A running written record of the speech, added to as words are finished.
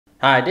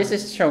Hi, this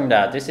is Chung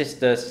Dha. This is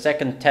the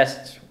second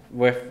test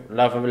with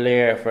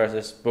lavalier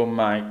versus boom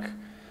mic,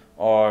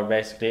 or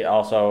basically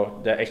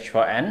also the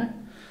H4n.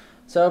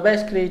 So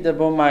basically the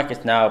boom mic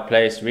is now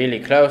placed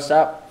really close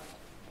up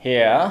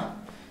here.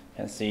 You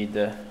can see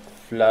the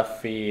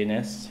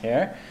fluffiness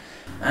here.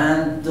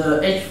 And the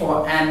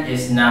H4n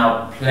is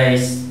now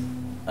placed,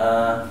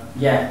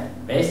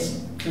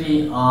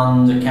 basically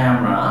on the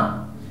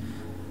camera.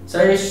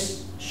 So you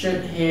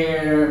should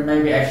hear,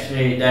 maybe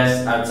actually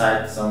there's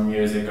outside some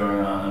music going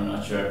on. I'm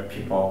not sure,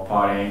 people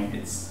partying.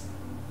 It's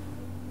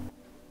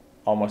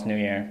almost New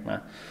Year.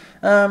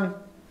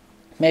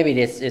 Maybe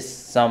this is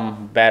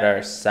some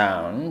better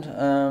sound.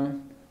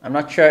 I'm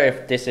not sure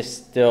if this is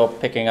still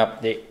picking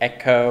up the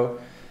echo.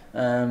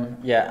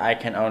 I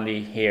can only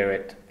hear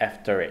it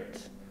after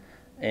it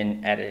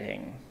in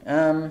editing.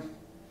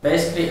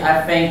 Basically,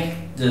 I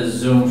think the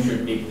zoom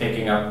should be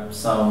picking up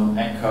some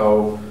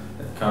echo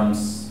that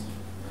comes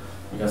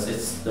because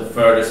it's the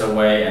furthest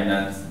away, and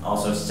then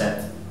also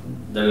set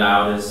the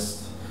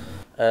loudest.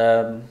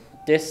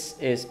 This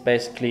is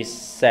basically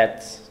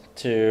set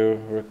to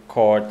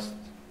record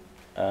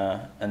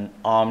an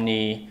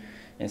omni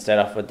instead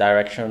of a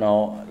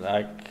directional,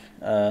 like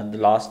the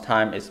last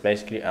time it's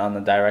basically on the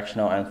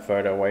directional and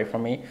further away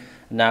from me.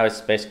 Now it's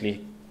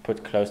basically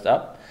put closed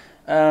up.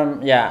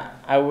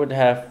 I would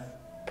have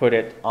put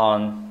it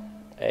on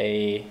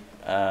a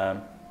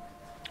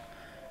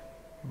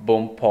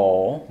boom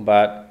pole,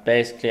 but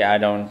basically I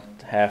don't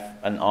have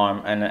an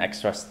arm and an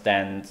extra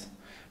stand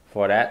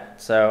for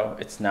that, so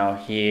it's now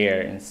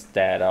here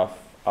instead of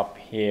up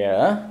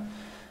here.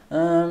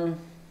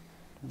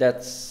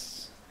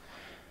 That's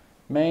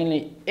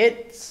mainly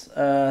it.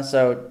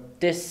 So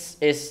this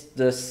is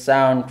the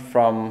sound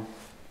from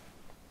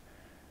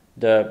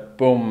the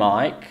boom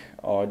mic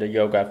or the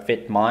Yoga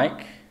Fit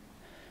mic.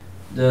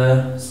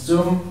 The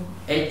Zoom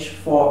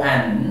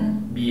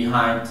H4n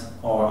behind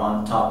or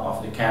on top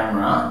of the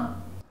camera.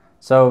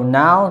 So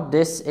now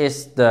this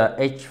is the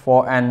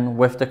H4n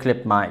with the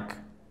clip mic.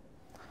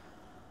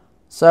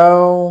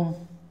 So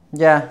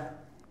yeah,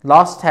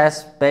 last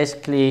test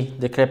basically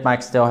the clip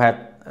mic still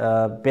had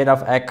a bit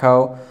of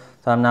echo,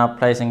 so I'm now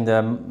placing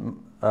the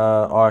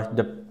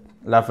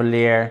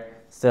lavalier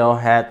still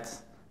had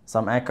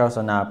some echo,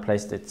 so now I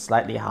placed it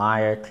slightly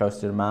higher, close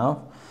to the mouth.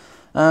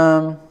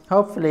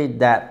 Hopefully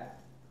that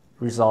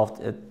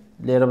resolved it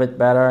a little bit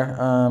better.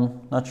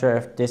 Not sure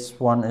if this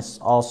one is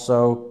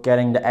also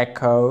getting the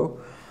echo.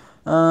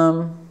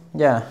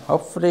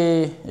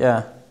 Hopefully,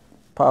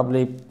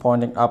 probably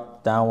pointing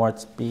up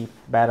downwards be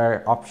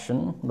better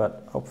option,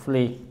 but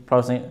hopefully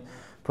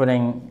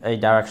putting a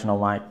directional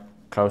mic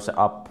closer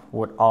up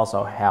would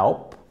also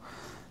help.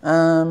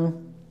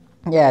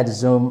 The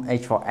Zoom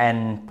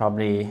H4n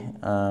probably,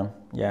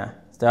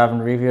 still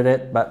haven't reviewed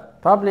it,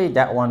 but probably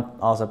that one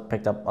also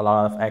picked up a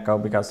lot of echo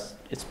because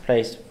it's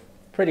placed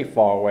pretty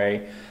far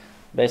away,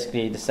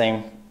 basically the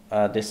same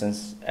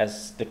distance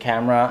as the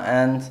camera,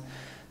 and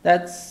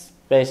that's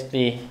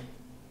basically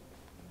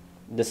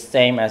the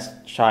same as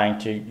trying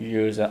to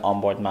use an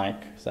onboard mic.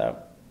 So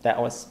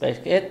that was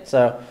basically it.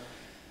 So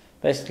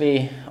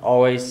basically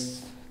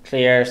always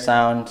clear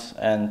sound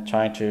and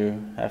trying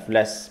to have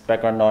less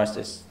background noise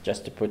is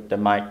just to put the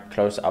mic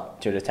close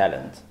up to the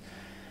talent.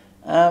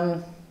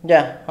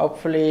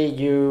 Hopefully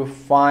you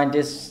find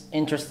this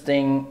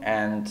interesting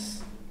and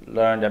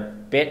learned a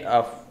bit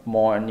of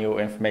more new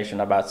information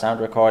about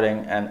sound recording,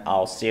 and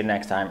I'll see you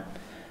next time.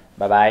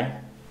 Bye bye.